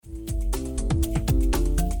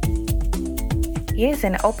Here's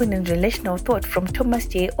an open and relational thought from Thomas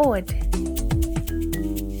J. Oord.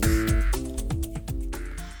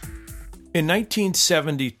 In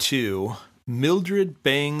 1972, Mildred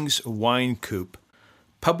Bangs Wynkoop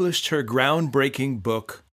published her groundbreaking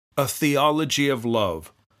book, A Theology of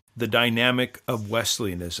Love, The Dynamic of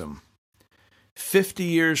Wesleyanism. 50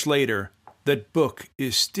 years later, that book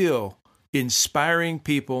is still inspiring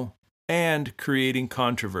people and creating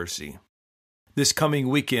controversy. This coming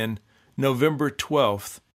weekend, November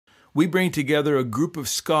 12th, we bring together a group of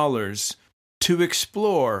scholars to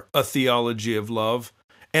explore A Theology of Love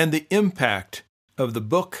and the impact of the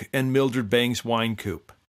book and Mildred Bangs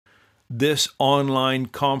Wynkoop. This online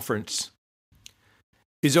conference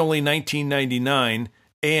is only $19.99,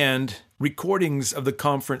 and recordings of the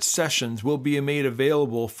conference sessions will be made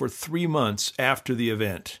available for 3 months after the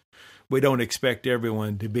event. We don't expect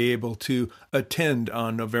everyone to be able to attend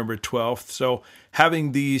on November 12th, so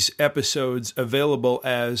having these episodes available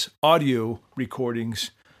as audio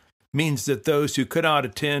recordings means that those who could not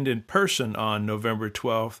attend in person on November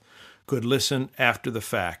 12th could listen after the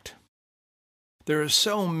fact. There are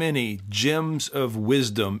so many gems of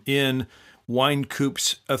wisdom in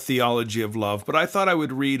Wynkoop's A Theology of Love, but I thought I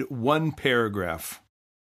would read one paragraph.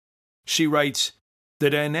 She writes, "The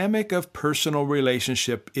dynamic of personal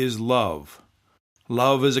relationship is love.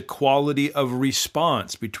 Love is a quality of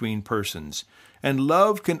response between persons, and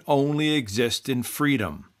love can only exist in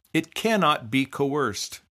freedom. It cannot be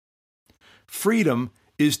coerced. Freedom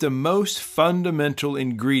is the most fundamental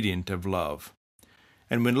ingredient of love.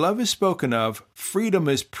 And when love is spoken of, freedom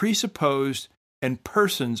is presupposed and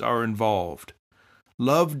persons are involved.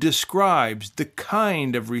 Love describes the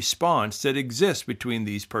kind of response that exists between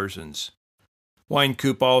these persons."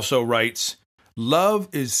 Wynkoop also writes, "Love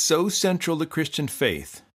is so central to Christian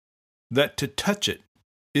faith that to touch it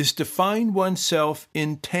is to find oneself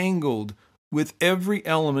entangled with every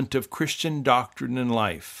element of Christian doctrine and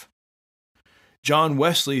life. John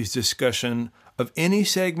Wesley's discussion of any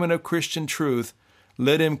segment of Christian truth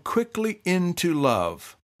led him quickly into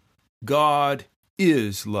love. God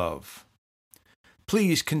is love."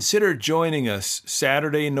 Please consider joining us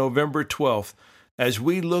Saturday, November 12th, as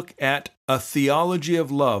we look at A Theology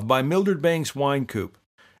of Love by Mildred Bangs Wynkoop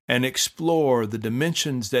and explore the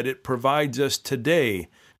dimensions that it provides us today,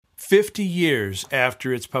 50 years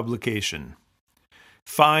after its publication.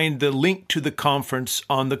 Find the link to the conference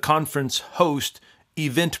on the conference host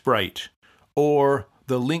Eventbrite or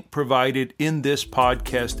the link provided in this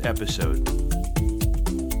podcast episode.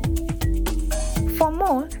 For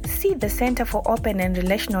more, see the Center for Open and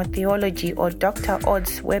Relational Theology or Dr.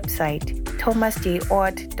 Oord's website,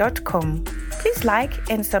 thomasjoord.com. Please like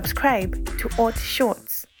and subscribe to Oord Shorts.